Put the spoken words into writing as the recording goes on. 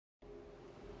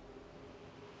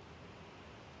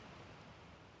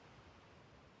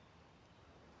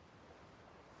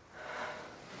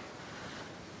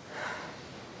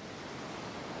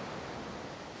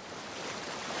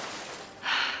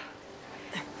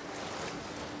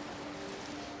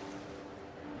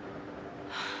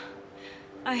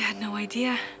I had no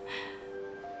idea.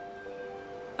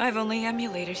 I've only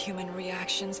emulated human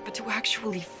reactions, but to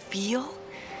actually feel?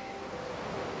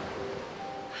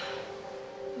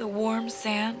 The warm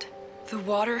sand, the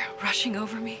water rushing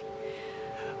over me.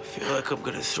 I feel like I'm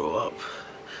gonna throw up.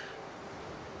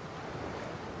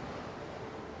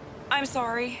 I'm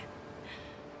sorry.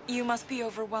 You must be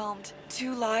overwhelmed.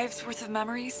 2 lives worth of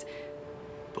memories.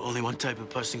 But only one type of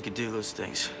person can do those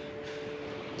things.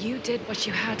 You did what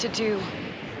you had to do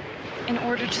in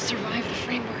order to survive the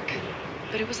framework.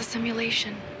 But it was a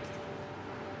simulation.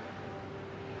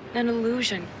 An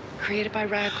illusion created by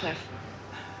Radcliffe.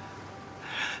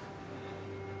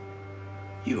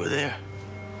 You were there.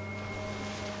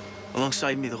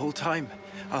 Alongside me the whole time,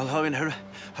 allowing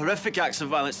horrific acts of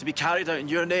violence to be carried out in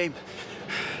your name.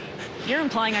 You're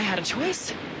implying I had a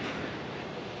choice?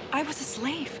 I was a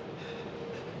slave.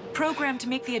 Programmed to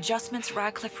make the adjustments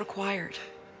Radcliffe required.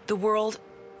 The world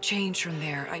changed from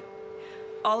there.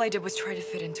 All I did was try to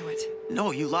fit into it.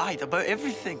 No, you lied about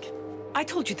everything. I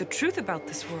told you the truth about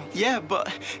this world. Yeah,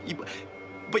 but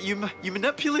you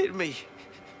manipulated me.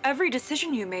 Every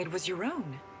decision you made was your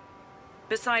own.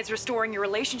 Besides restoring your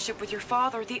relationship with your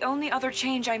father, the only other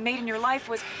change I made in your life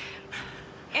was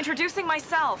introducing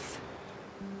myself.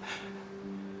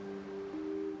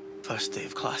 First day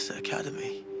of class at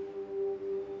Academy.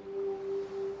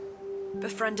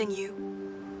 Befriending you.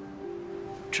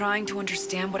 Trying to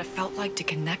understand what it felt like to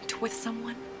connect with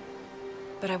someone.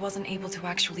 But I wasn't able to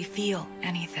actually feel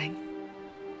anything.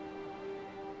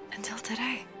 Until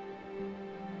today.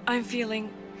 I'm feeling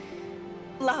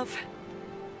love,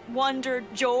 wonder,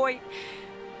 joy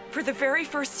for the very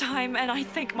first time, and I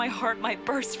think my heart might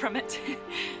burst from it.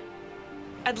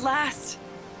 At last,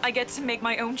 I get to make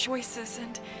my own choices,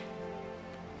 and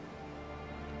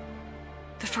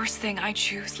the first thing I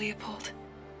choose, Leopold,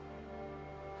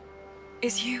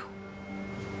 is you.